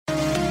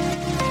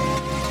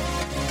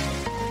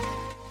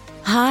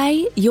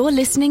Hi, you're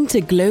listening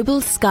to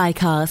Global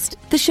Skycast,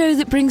 the show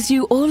that brings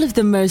you all of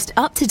the most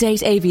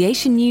up-to-date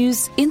aviation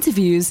news,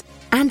 interviews,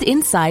 and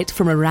insight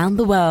from around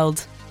the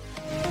world.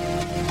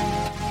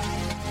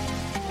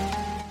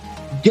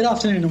 Good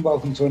afternoon and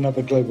welcome to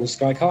another Global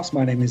Skycast.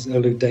 My name is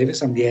Alud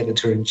Davis. I'm the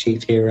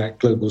editor-in-chief here at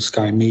Global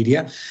Sky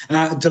Media.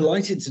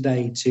 Delighted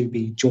today to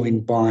be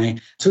joined by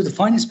two of the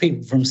finest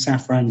people from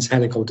Safran's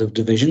helicopter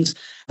divisions,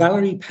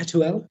 Valerie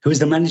Petuel, who is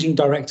the managing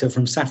director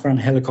from Safran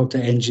Helicopter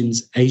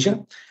Engines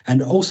Asia,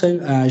 and also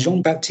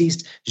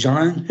Jean-Baptiste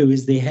Jarin, who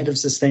is the head of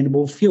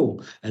sustainable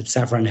fuel at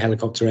Safran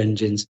Helicopter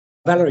Engines.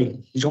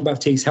 Valerie,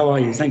 Jean-Baptiste, how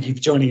are you? Thank you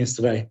for joining us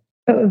today.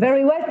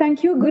 Very well,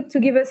 thank you. Good to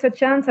give us a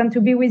chance and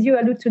to be with you,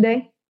 Alud,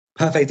 today.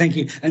 Perfect, thank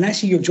you. And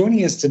actually, you're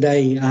joining us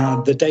today,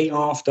 the day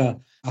after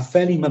a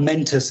fairly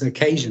momentous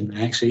occasion,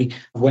 actually,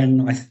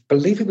 when I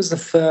believe it was the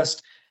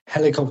first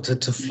helicopter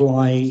to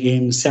fly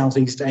in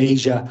Southeast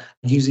Asia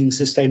using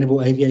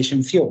sustainable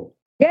aviation fuel.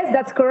 Yes,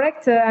 that's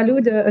correct,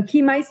 Alud. A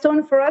key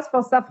milestone for us,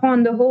 for Safran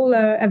and the whole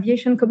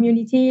aviation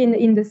community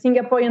in the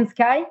Singaporean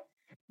sky.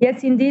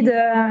 Yes, indeed,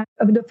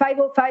 the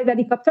 505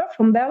 helicopter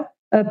from Bell,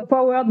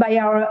 powered by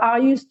our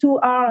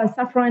RUS-2R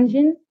Safran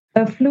engine,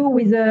 flew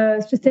with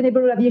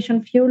sustainable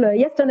aviation fuel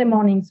yesterday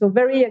morning. So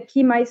very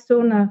key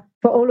milestone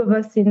for all of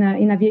us in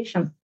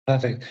aviation.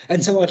 Perfect.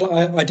 And so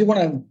I do want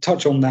to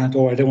touch on that,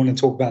 or I do want to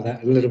talk about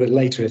that a little bit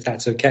later, if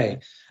that's okay.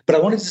 But I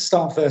wanted to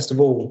start, first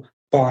of all,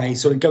 by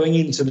sort of going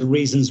into the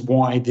reasons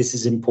why this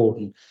is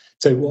important.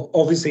 So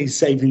obviously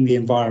saving the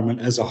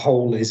environment as a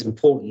whole is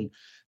important.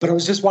 But I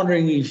was just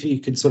wondering if you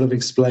could sort of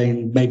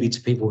explain maybe to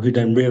people who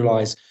don't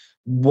realize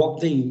what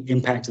the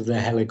impact of the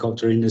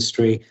helicopter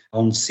industry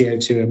on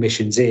CO2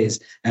 emissions is,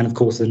 and of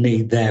course the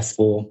need there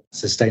for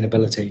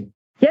sustainability.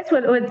 Yes,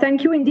 well,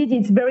 thank you. Indeed,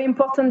 it's very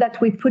important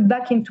that we put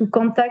back into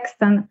context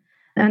and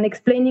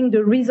explaining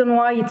the reason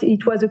why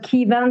it was a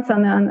key event,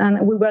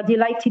 and we were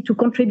delighted to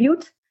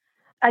contribute.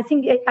 I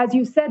think, as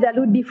you said,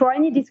 Alud, before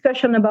any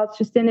discussion about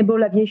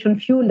sustainable aviation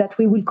fuel that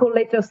we will call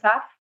later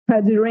SAF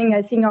during,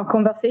 I think, our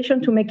conversation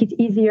to make it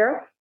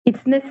easier,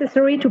 it's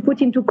necessary to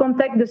put into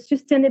context the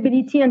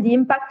sustainability and the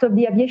impact of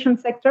the aviation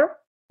sector.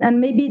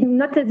 And maybe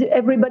not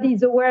everybody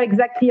is aware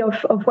exactly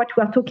of what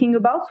we are talking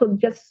about. So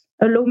just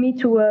allow me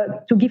to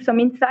give some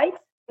insights.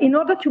 In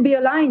order to be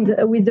aligned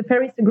with the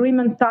Paris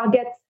Agreement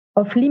targets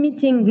of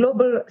limiting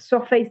global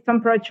surface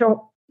temperature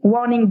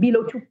warming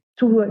below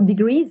 2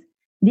 degrees,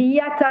 the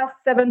IATA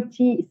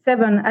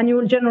 77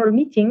 Annual General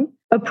Meeting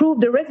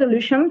approved a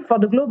resolution for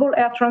the global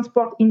air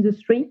transport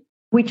industry,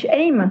 which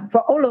aim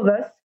for all of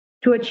us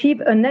to achieve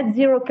a net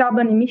zero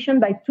carbon emission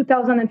by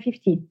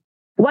 2050.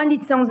 While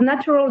it sounds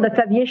natural that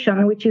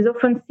aviation, which is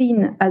often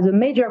seen as a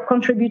major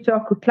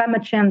contributor to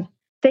climate change,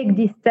 take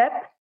this step,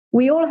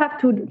 we all have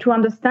to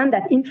understand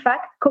that, in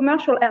fact,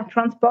 commercial air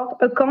transport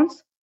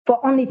accounts for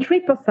only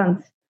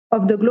 3%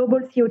 of the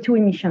global CO2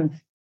 emissions.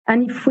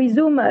 And if we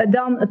zoom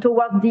down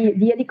towards the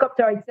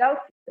helicopter itself,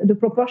 the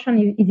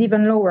proportion is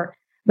even lower.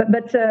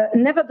 But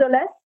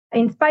nevertheless,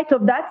 in spite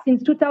of that,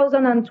 since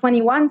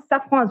 2021,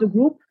 Safran as a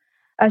group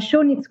has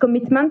shown its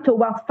commitment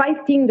towards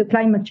fighting the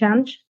climate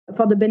change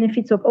for the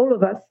benefits of all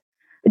of us,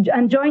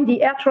 and joined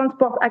the Air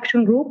Transport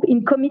Action Group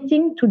in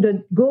committing to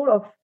the goal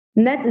of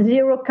net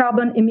zero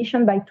carbon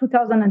emission by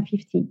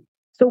 2050.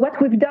 So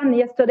what we've done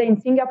yesterday in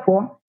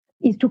Singapore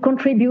is to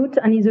contribute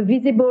and is a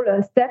visible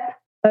step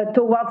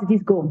towards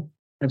this goal.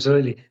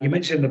 Absolutely. You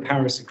mentioned the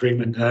Paris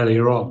Agreement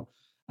earlier on,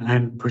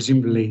 and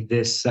presumably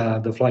this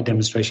the flight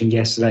demonstration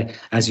yesterday,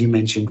 as you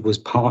mentioned, was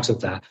part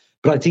of that.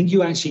 But I think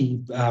you actually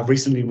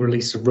recently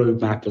released a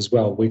roadmap as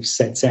well, which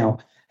sets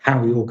out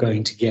how you're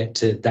going to get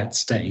to that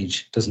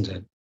stage, doesn't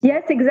it?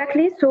 Yes,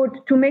 exactly. So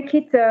to make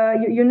it,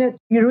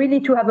 you really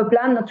to have a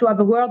plan, not to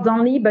have a words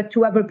only, but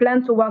to have a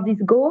plan towards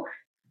this goal.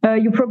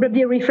 You're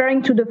probably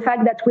referring to the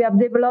fact that we have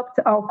developed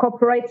our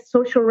corporate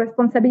social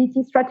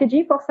responsibility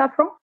strategy for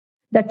Safran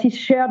that is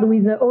shared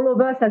with all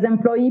of us as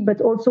employees,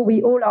 but also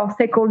with all our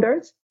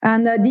stakeholders.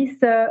 And this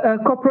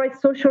corporate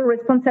social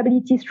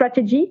responsibility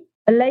strategy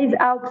lays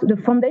out the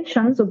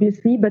foundations,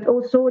 obviously, but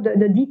also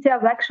the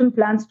detailed action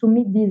plans to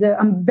meet these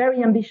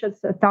very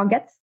ambitious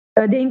targets.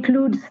 They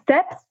include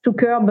steps to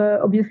curb,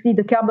 obviously,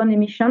 the carbon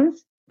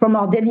emissions from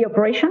our daily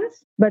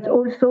operations, but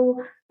also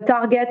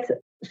targets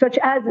such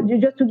as,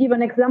 just to give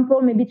an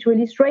example, maybe to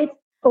illustrate,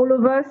 all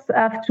of us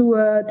have to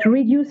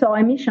reduce our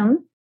emissions.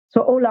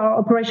 So all our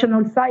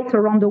operational sites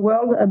around the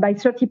world by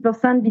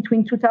 30%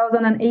 between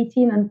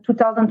 2018 and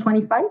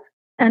 2025.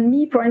 And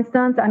me, for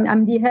instance,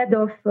 I'm the head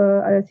of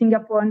a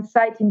Singaporean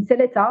site in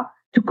Seletar.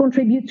 To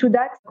contribute to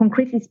that,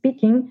 concretely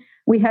speaking,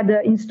 we had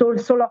installed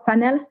solar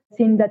panels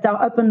that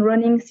are up and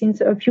running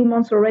since a few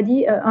months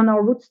already on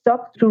our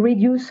rooftop to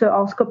reduce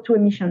our Scope 2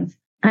 emissions.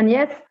 And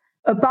yes,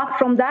 apart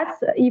from that,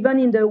 even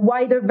in the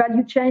wider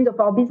value chain of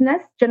our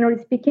business,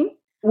 generally speaking,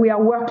 we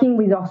are working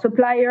with our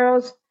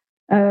suppliers,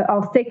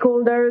 our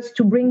stakeholders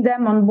to bring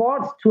them on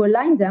board, to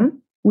align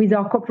them with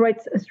our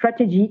corporate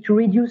strategy to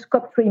reduce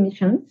Scope 3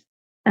 emissions.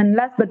 And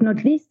last but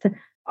not least,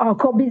 our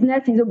core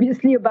business is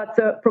obviously about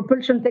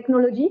propulsion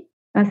technology.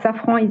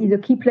 Safran is a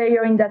key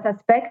player in that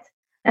aspect.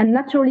 And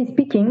naturally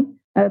speaking,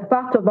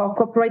 part of our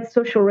corporate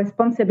social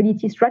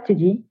responsibility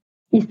strategy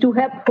is to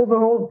help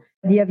overall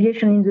the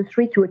aviation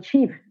industry to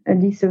achieve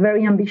this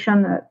very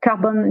ambitious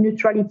carbon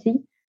neutrality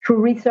through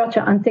research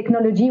and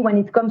technology when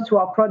it comes to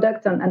our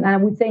product and I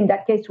would say in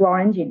that case to our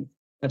engines.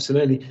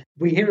 Absolutely.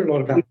 We hear a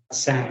lot about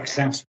SAF.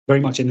 SAF's very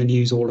much in the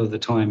news all of the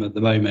time at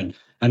the moment.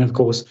 And of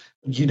course,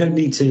 you don't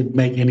need to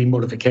make any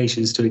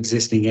modifications to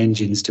existing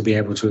engines to be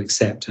able to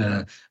accept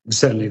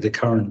certainly the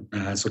current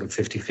sort of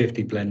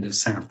 50-50 blend of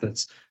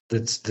SAF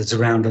that's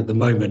around at the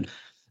moment.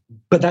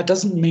 But that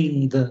doesn't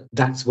mean that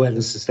that's where the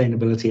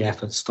sustainability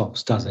effort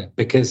stops, does it?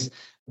 Because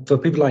for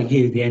people like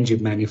you, the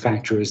engine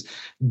manufacturers,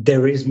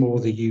 there is more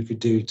that you could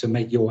do to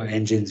make your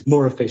engines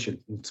more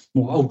efficient,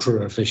 more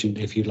ultra efficient,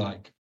 if you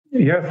like.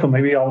 Yeah, so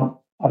maybe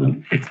I'll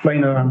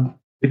explain a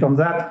bit on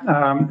that.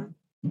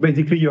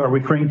 Basically, you are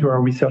referring to our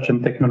research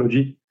and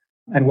technology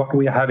and what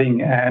we are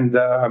having. And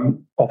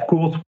of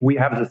course, we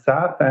have the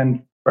SAF,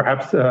 and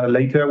perhaps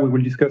later we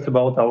will discuss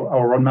about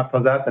our roadmap for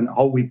that and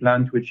how we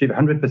plan to achieve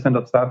 100%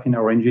 of SAF in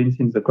our engines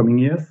in the coming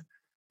years.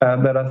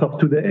 But as of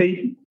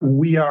today,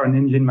 we are an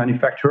engine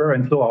manufacturer,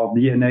 and so our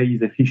DNA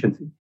is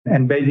efficiency.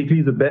 And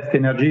basically, the best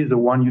energy is the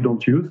one you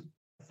don't use.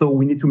 So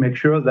we need to make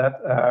sure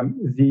that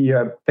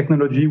the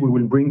technology we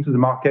will bring to the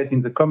market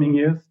in the coming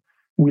years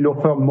will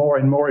offer more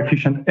and more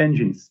efficient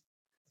engines.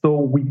 So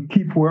we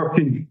keep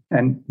working,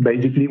 and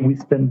basically we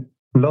spend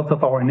lots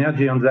of our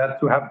energy on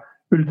that to have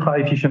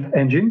ultra-efficient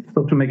engines.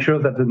 So to make sure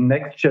that the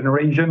next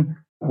generation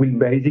will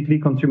basically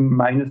consume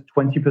minus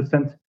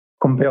 20%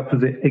 compared to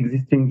the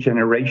existing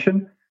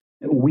generation.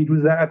 We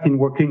do that in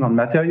working on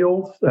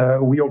materials.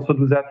 We also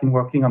do that in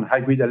working on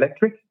hybrid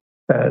electric.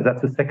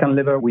 That's the second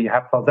lever we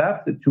have for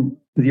that.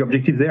 The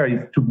objective there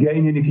is to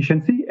gain in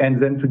efficiency and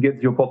then to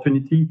get the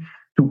opportunity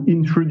to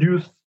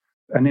introduce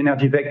an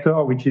energy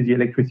vector, which is the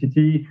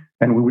electricity,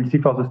 and we will see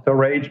for the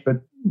storage, but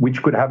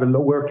which could have a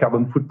lower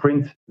carbon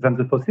footprint than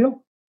the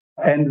fossil.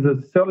 And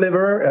the third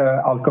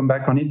lever, I'll come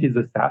back on it, is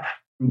the SAF,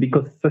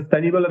 because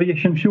sustainable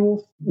aviation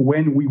fuels,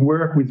 when we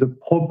work with the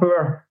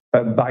proper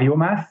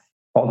biomass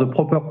or the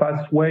proper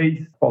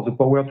pathways for the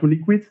power to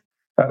liquids,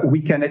 we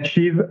can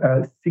achieve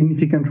a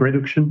significant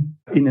reduction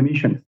in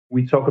emissions.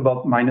 We talk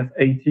about minus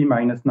 80,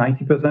 minus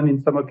 90%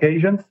 in some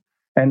occasions,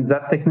 and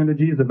that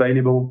technology is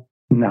available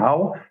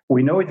now.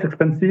 We know it's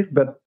expensive,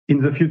 but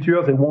in the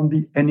future, there won't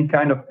be any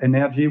kind of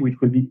energy which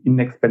will be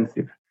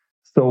inexpensive.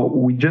 So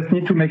we just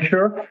need to make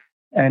sure.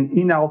 And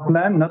in our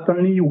plan, not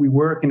only we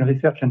work in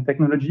research and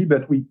technology,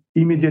 but we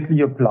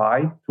immediately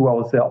apply to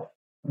ourselves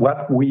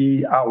what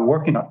we are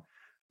working on.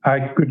 I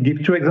could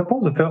give two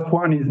examples. The first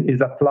one is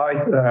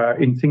applied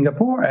in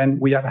Singapore, and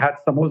we have had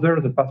some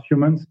others the past few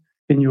months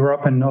in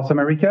Europe and North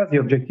America. The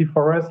objective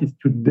for us is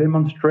to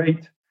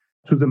demonstrate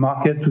to the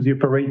market, to the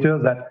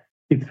operators, that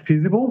it's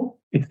feasible.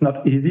 It's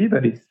not easy,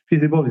 but it's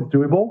feasible, it's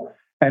doable.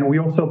 And we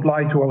also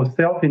apply to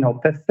ourselves in our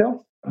test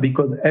cells,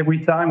 because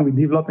every time we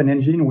develop an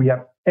engine, we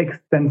have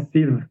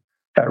extensive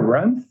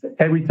runs.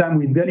 Every time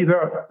we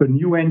deliver a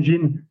new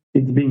engine,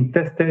 it's being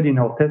tested in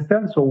our test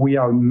cell. So we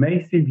are a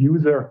massive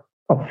user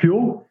of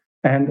fuel.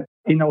 And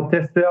in our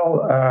test cell,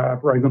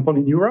 for example,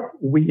 in Europe,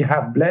 we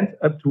have blends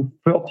up to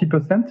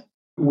 30%,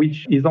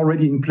 which is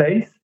already in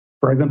place,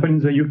 for example, in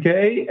the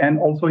UK and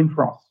also in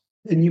France.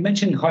 And you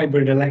mentioned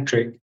hybrid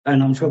electric,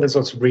 and I'm sure there's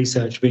lots of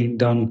research being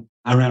done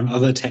around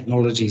other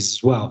technologies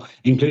as well,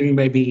 including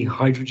maybe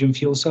hydrogen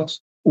fuel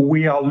cells.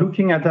 We are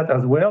looking at that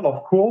as well,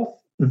 of course.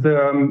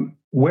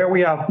 Where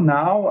we are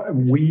now,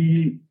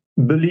 we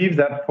believe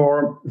that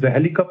for the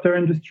helicopter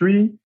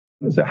industry,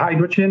 the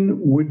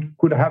hydrogen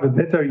could have a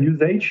better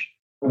usage,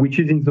 which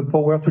is in the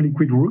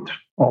power-to-liquid route,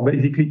 or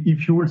basically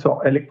e-fuels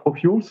or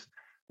electrofuels,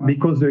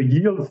 because the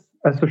yields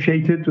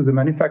associated to the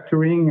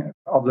manufacturing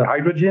of the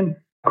hydrogen,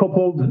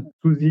 coupled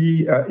to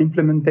the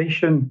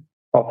implementation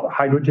of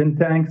hydrogen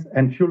tanks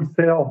and fuel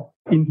cell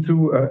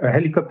into a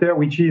helicopter,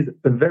 which is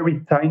a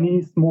very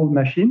tiny, small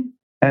machine.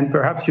 And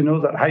perhaps you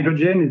know that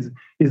hydrogen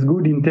is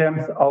good in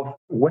terms of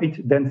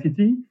weight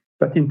density,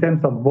 but in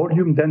terms of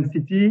volume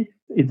density,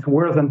 it's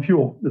worse than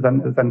fuel,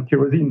 than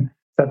kerosene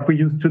that we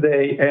use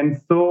today.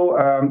 And so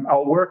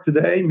our work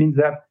today means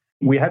that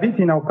we have it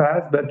in our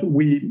past, but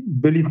we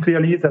believe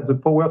clearly that the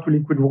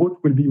power-to-liquid route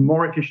will be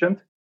more efficient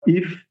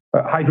if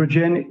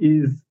hydrogen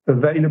is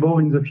available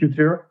in the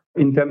future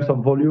in terms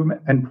of volume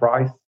and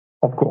price,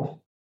 of course.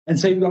 And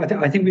so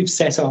I think we've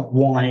set up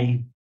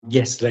why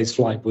yesterday's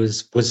flight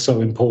was so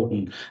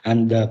important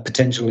and the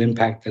potential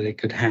impact that it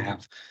could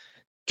have.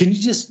 Can you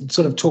just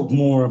sort of talk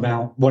more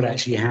about what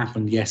actually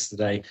happened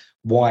yesterday,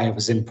 why it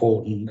was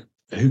important,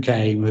 who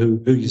came,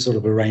 who you sort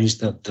of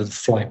arranged the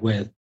flight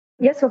with?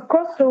 Yes, of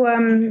course. So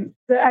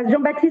as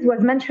Jean-Baptiste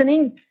was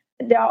mentioning,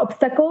 there are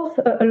obstacles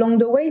along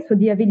the way. So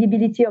the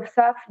availability of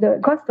SAF, the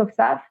cost of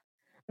SAF.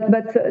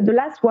 But the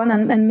last one,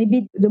 and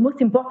maybe the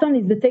most important,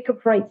 is the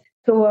take-up rate.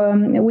 So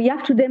we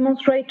have to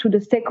demonstrate to the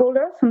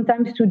stakeholders,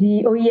 sometimes to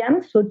the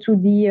OEMs, so to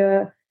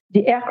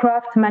the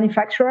aircraft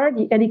manufacturer,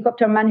 the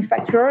helicopter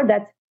manufacturer,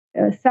 that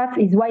SAF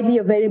is widely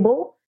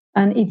available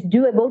And it's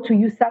doable to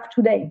use SAF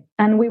today.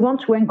 And we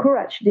want to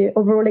encourage the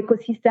overall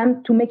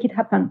ecosystem to make it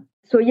happen.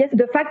 So yes,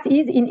 the fact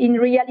is, in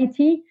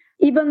reality,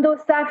 even though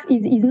SAF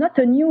is not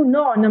a new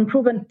nor an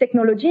unproven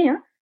technology,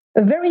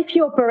 very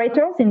few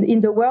operators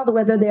in the world,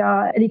 whether they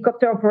are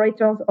helicopter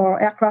operators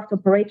or aircraft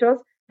operators,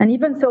 and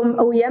even some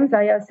OEMs,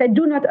 I said,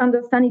 do not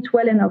understand it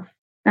well enough.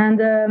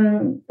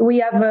 And we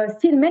have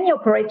still many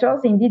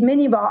operators, indeed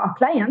many of our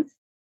clients,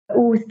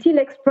 who still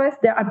express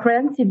their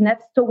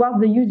apprehensiveness towards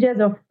the usage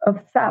of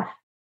SAF.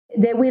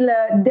 They will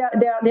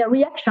their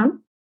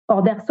reaction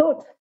or their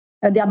thought,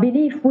 their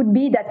belief would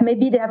be that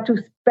maybe they have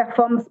to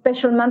perform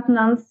special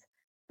maintenance,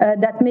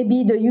 that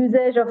maybe the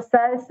usage of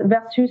SAF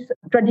versus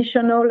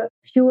traditional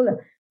fuel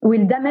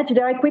will damage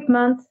their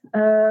equipment,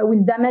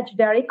 will damage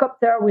their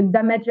helicopter, will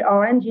damage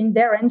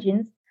their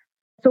engines.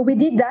 So we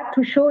did that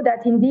to show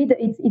that indeed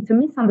it's a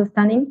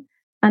misunderstanding,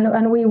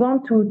 and we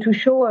want to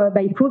show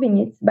by proving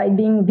it, by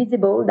being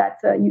visible, that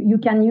you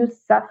can use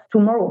SAF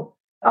tomorrow.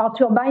 Our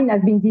turbine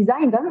has been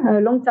designed a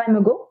long time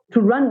ago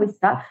to run with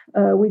SAF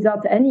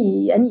without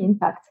any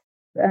impact.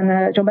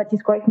 And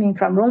Jean-Baptiste, correct me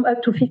if I'm wrong,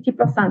 up to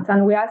 50%.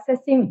 And we are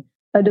assessing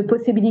the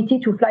possibility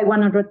to fly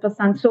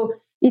 100%. So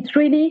it's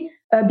really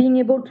being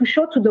able to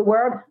show to the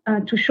world,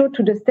 to show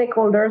to the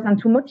stakeholders,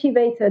 and to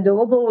motivate the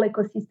overall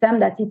ecosystem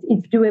that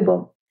it's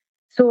doable.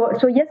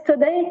 So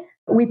yesterday,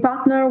 we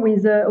partner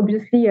with,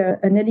 obviously,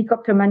 an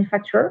helicopter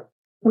manufacturer.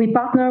 We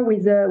partner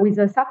with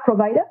a SAF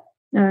provider,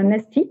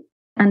 Neste,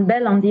 and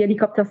Bell on the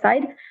helicopter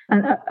side,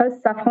 and us,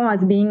 Safran,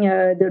 as being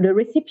the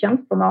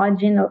recipient from our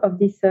engine of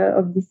this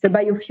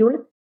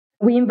biofuel.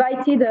 We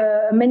invited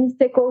many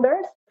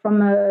stakeholders from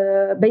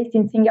based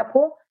in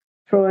Singapore,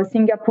 for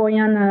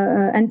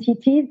Singaporean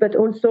entities, but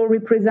also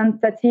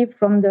representative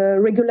from the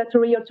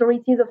regulatory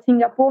authorities of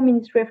Singapore,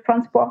 Ministry of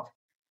Transport,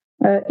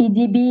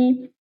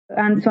 EDB,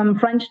 and some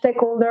French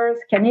stakeholders,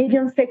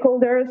 Canadian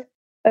stakeholders.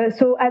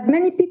 So as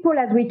many people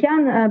as we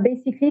can,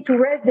 basically to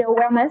raise the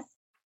awareness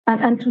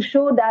and to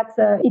show that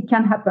it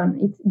can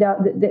happen.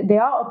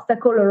 There are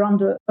obstacles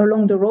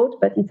along the road,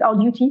 but it's our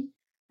duty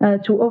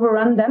to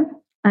overrun them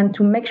and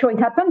to make sure it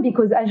happens,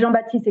 because as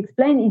Jean-Baptiste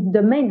explained, it's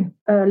the main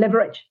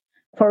leverage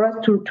for us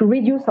to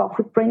reduce our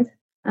footprint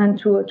and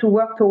to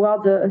work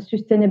towards a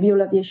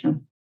sustainable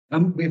aviation.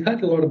 We've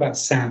heard a lot about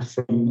SAF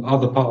from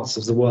other parts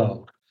of the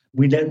world.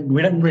 We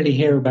don't really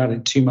hear about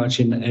it too much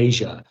in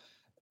Asia.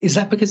 Is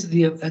that because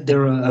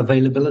there are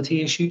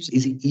availability issues?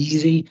 Is it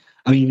easy?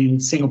 I mean, in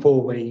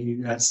Singapore, where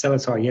you at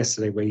Seletar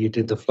yesterday, where you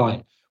did the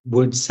flight,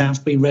 would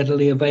SAF be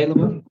readily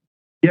available?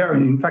 Yeah,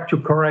 in fact,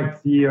 you're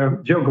correct. The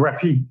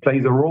geography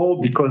plays a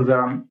role, because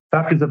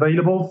SAF is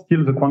available.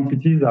 Still, the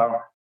quantities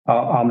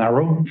are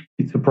narrow.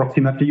 It's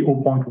approximately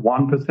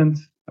 0.1%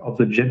 of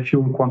the jet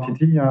fuel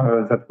quantity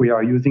that we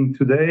are using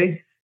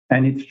today.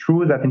 And it's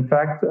true that, in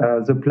fact,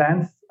 the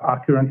plants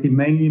are currently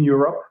mainly in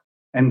Europe,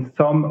 and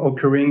some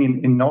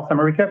occurring in North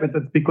America, but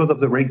that's because of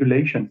the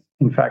regulations,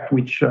 in fact,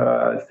 which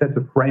set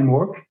the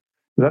framework.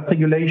 That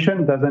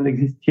regulation doesn't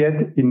exist yet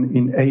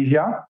in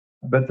Asia,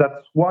 but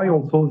that's why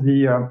also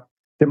the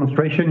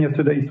demonstration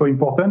yesterday is so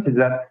important, is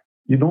that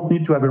you don't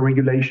need to have a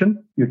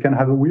regulation. You can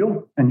have a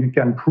will, and you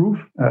can prove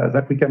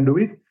that we can do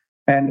it.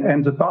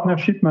 And the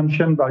partnership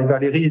mentioned by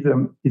Valérie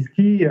is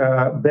key.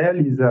 Bell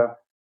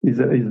is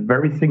a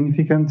very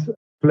significant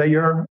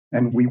player,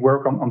 and we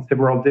work on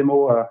several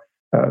demos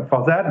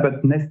for that.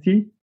 But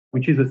Neste,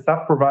 which is a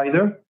SAF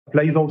provider,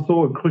 plays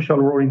also a crucial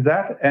role in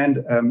that. And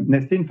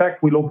Neste, in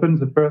fact, will open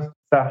the first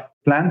SAF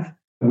plant,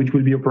 which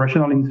will be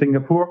operational in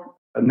Singapore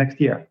next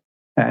year.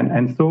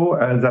 And so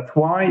that's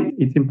why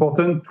it's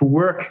important to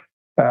work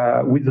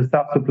with the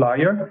SAF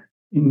supplier.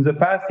 In the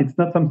past, it's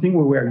not something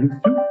we were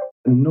used to.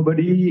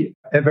 Nobody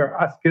ever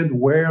asked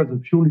where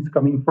the fuel is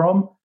coming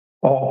from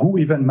or who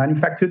even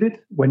manufactured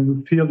it. When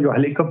you fill your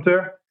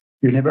helicopter,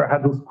 you never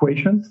had those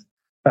questions.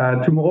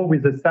 Tomorrow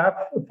with the SAF,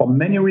 for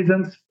many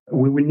reasons,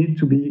 we will need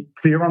to be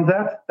clear on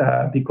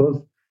that,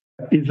 because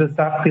is the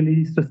SAF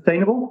really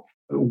sustainable?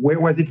 Where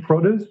was it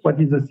produced? What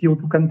is the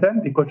CO2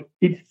 content? Because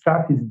each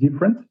SAF is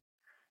different.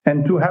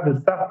 And to have a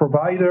SAF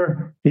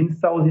provider in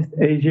Southeast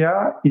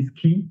Asia is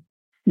key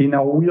in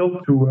our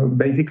will to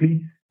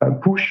basically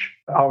push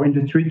our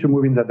industry to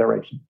move in that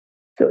direction.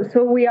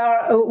 So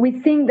we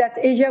think that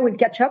Asia will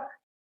catch up.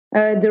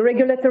 The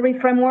regulatory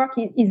framework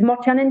is more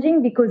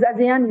challenging because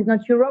ASEAN is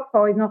not Europe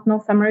or is not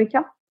North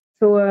America.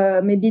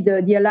 So maybe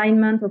the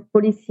alignment of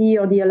policy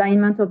or the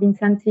alignment of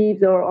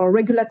incentives or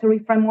regulatory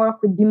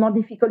framework would be more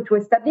difficult to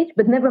establish,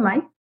 but never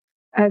mind.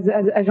 As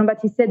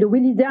Jean-Baptiste said, the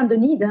will is there and the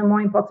need,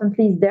 more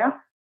importantly, is there.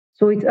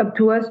 So it's up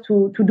to us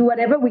to do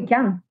whatever we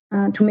can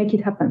to make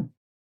it happen.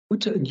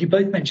 You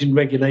both mentioned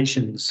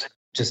regulations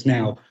just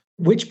now.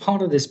 Which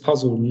part of this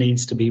puzzle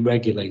needs to be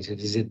regulated?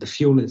 Is it the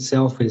fuel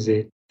itself? Is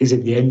it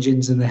the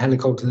engines and the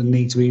helicopter that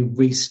need to be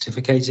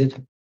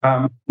recertificated?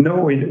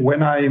 No,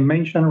 when I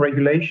mention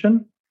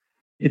regulation,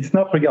 it's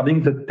not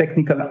regarding the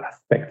technical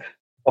aspect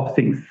of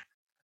things.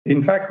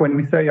 In fact, when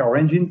we say our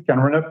engines can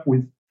run up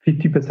with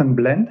 50%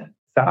 blend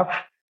SAF,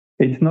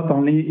 it's not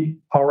only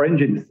our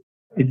engines.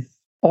 It's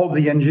all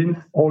the engines,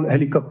 all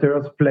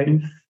helicopters,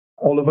 planes,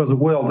 all over the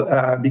world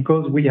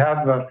because we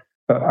have,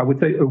 I would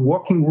say, a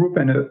working group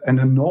and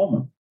a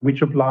norm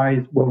which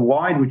applies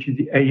worldwide, which is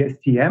the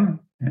ASTM.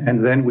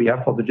 And then we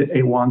have for the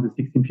A1, the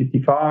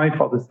 1655,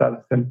 for the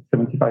SAF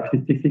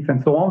 7566,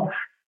 and so on.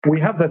 We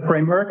have that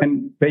framework.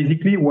 And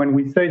basically, when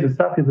we say the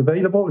SAF is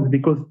available, it's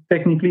because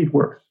technically it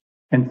works.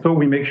 And so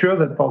we make sure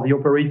that for the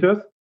operators,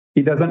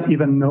 he doesn't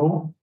even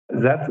know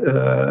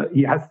that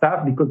he has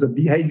SAF because the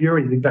behavior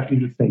is exactly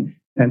the same.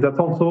 And that's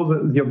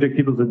also the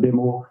objective of the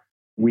demo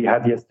we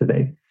had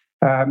yesterday.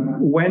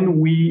 When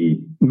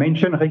we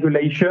mention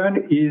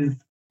regulation, is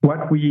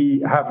what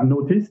we have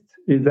noticed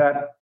is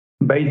that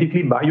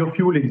basically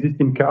biofuel exists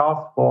in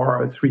cars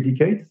for 3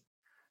 decades,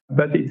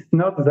 but it's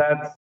not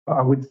that,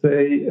 I would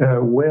say,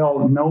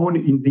 well known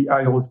in the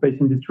aerospace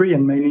industry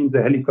and mainly in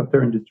the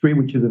helicopter industry,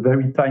 which is a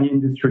very tiny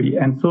industry.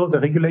 And so the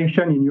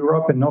regulation in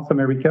Europe and North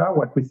America,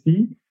 what we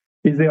see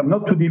is they are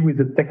not to deal with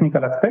the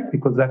technical aspect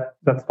because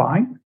that's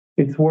fine.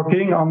 It's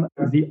working on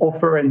the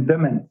offer and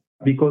demand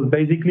because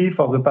basically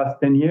for the past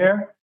 10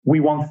 years, we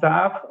want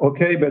SAF,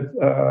 okay, but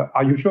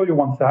are you sure you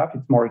want SAF?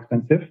 It's more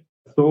expensive.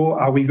 So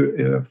are we,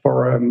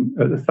 for a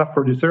SAF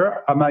producer,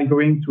 am I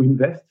going to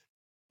invest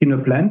in a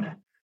plant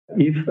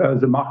if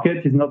the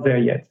market is not there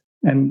yet?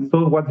 And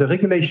so what the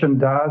regulation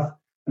does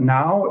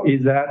now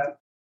is that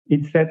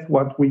it sets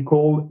what we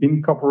call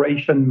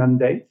incorporation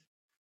mandate.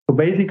 So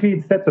basically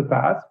it sets a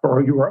path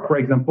for Europe, for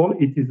example.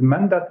 It is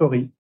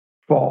mandatory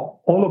for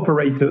all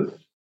operators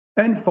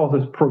and for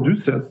the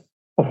producers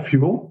of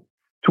fuel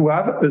to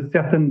have a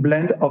certain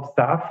blend of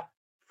SAF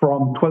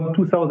from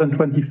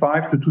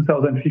 2025 to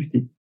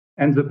 2050.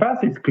 And the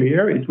path is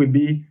clear. It will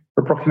be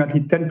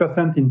approximately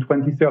 10% in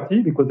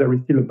 2030 because there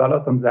is still a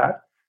ballot on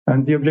that.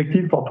 And the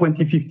objective for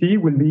 2050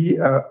 will be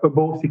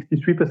above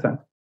 63%.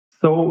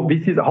 So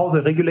this is how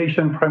the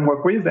regulation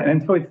framework is.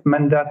 And so it's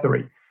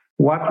mandatory.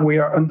 What we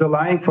are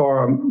underlying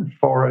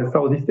for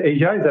Southeast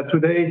Asia is that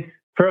today,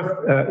 first,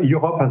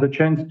 Europe has a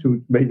chance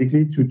to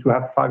basically to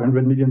have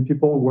 500 million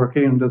people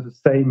working under the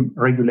same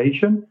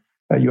regulation.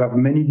 You have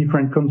many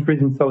different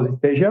countries in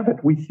Southeast Asia,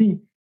 but we see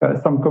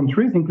some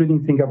countries,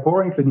 including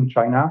Singapore, including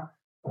China,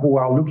 who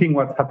are looking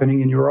what's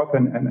happening in Europe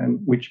and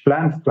which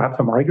plans to have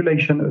some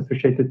regulation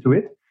associated to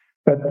it.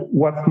 But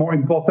what's more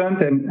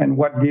important and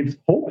what gives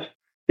hope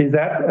is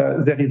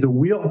that there is a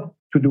will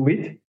to do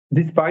it,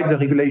 despite the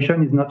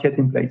regulation is not yet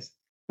in place.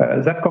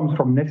 That comes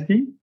from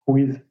Neste, who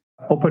is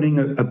opening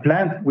a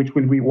plant which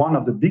will be one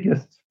of the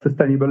biggest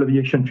sustainable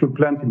aviation fuel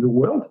plants in the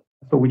world,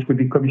 so which will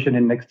be commissioned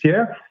in next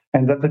year.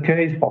 And that's the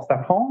case for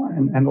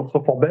Safran and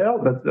also for Bell,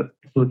 but that's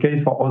also the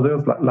case for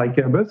others like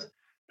Airbus,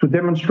 to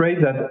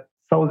demonstrate that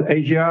South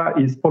Asia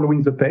is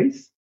following the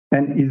pace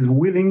and is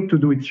willing to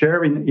do its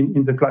share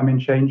in the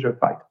climate change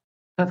fight.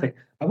 Perfect.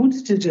 I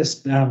wanted to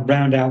just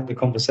round out the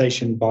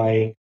conversation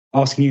by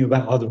asking you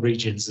about other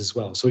regions as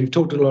well. So we've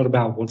talked a lot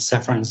about what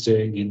Safran's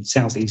doing in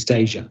Southeast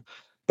Asia,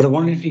 but I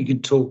wonder if you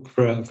could talk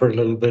for a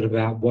little bit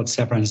about what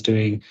Safran's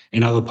doing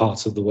in other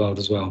parts of the world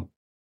as well.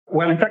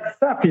 Well, in fact,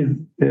 SAF is,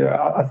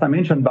 as I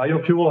mentioned,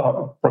 biofuel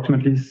are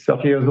approximately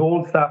 30 years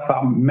old. SAF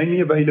are mainly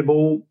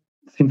available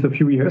since a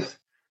few years.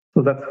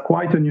 So that's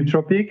quite a new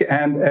topic.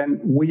 And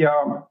we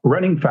are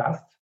running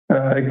fast,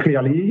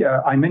 clearly.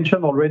 I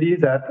mentioned already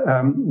that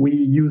we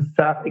use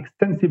SAF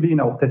extensively in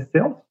our test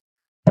cells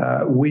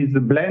with the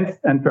blends.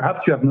 And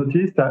perhaps you have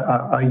noticed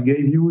I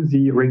gave you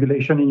the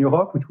regulation in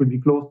Europe, which will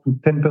be close to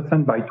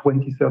 10% by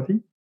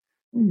 2030.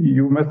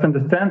 You must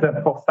understand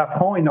that for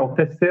Safran in our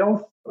test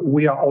cells,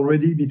 we are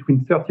already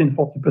between 30 and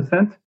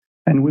 40%,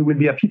 and we will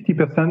be at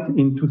 50%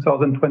 in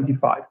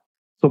 2025.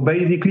 So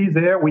basically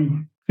there we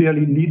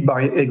clearly lead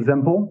by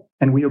example,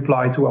 and we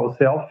apply to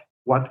ourselves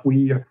what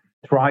we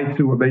try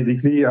to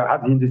basically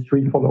have the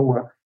industry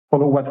follow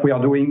what we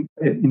are doing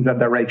in that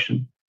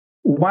direction.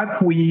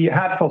 What we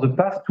had for the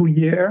past 2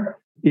 years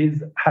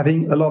is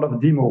having a lot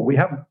of demo. We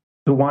have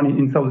the one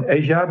in South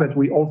Asia, but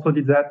we also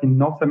did that in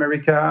North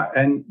America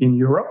and in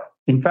Europe.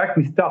 In fact,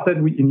 we started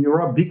in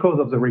Europe because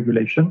of the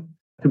regulation,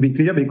 to be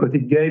clear, because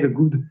it gave a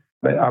good,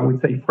 I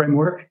would say,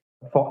 framework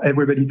for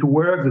everybody to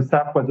work. The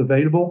SAF was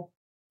available,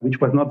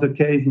 which was not the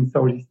case in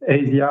Southeast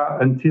Asia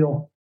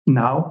until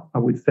now, I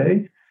would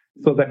say.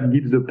 So that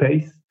gives the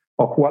pace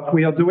of what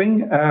we are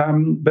doing.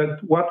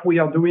 But what we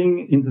are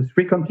doing in the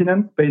 3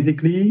 continents,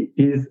 basically,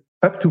 is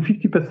up to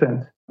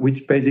 50%,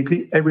 which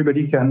basically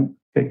everybody can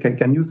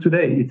use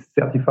today. It's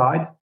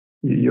certified.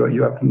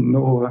 You have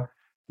no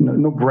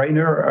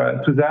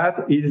brainer to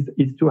that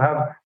is to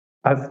have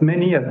as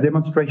many as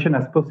demonstration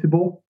as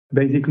possible,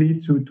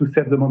 basically to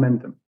set the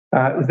momentum.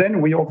 Then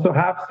we also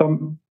have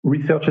some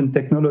research and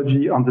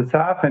technology on the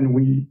SAF, and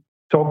we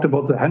talked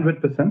about the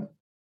 100%.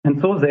 And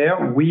so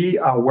there we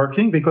are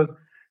working, because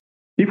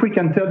if we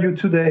can tell you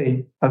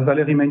today, as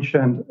Valerie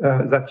mentioned,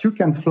 that you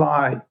can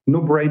fly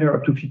no brainer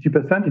up to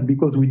 50%, it's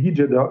because we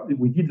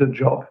did the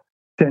job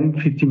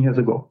 10, 15 years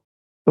ago.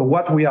 So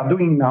what we are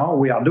doing now,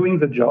 we are doing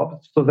the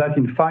job so that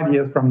in 5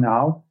 years from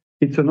now,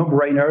 it's a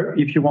no-brainer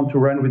if you want to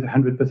run with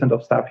 100%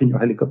 of SAF in your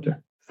helicopter.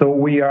 So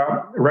we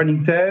are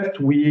running tests.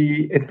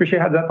 We especially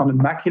had that on the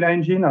Makila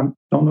engine. I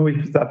don't know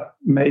if that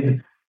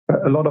made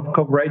a lot of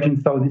coverage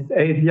in Southeast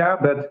Asia,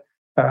 but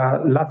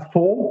last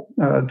fall,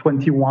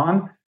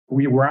 21,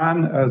 we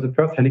ran the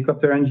first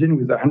helicopter engine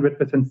with 100%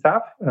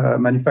 SAF,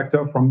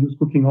 manufactured from used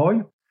cooking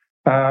oil.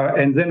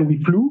 And then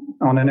we flew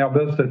on an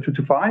Airbus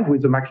 225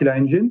 with the Makila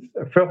engines,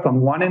 first on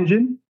one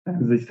engine.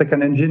 The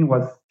second engine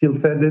was still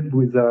fed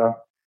with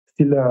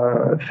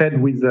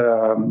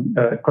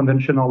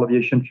conventional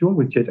aviation fuel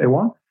with Jet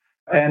A1.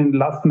 And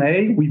last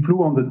May, we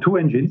flew on the two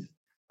engines,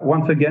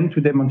 once again to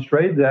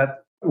demonstrate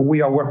that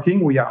we are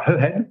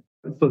ahead,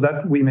 so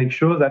that we make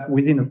sure that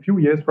within a few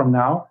years from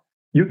now,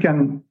 you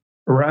can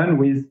run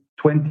with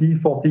 20,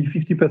 40,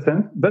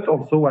 50%, but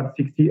also at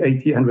 60,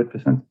 80,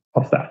 100%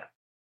 of SAF.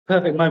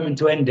 Perfect moment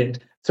to end it.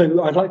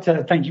 So I'd like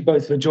to thank you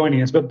both for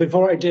joining us. But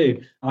before I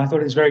do, I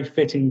thought it was very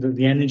fitting that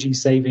the energy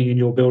saving in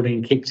your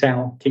building kicked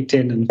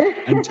in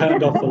and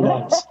turned off the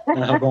lights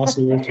whilst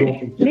we were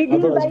talking. I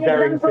thought it was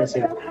very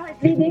fitting.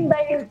 Leading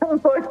by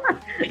example.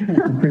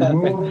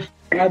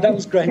 That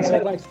was great. So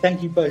I'd like to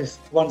thank you both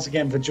once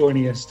again for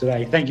joining us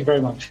today. Thank you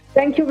very much.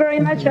 Thank you very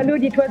much,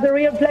 Alud. It was a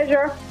real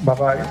pleasure.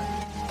 Bye-bye.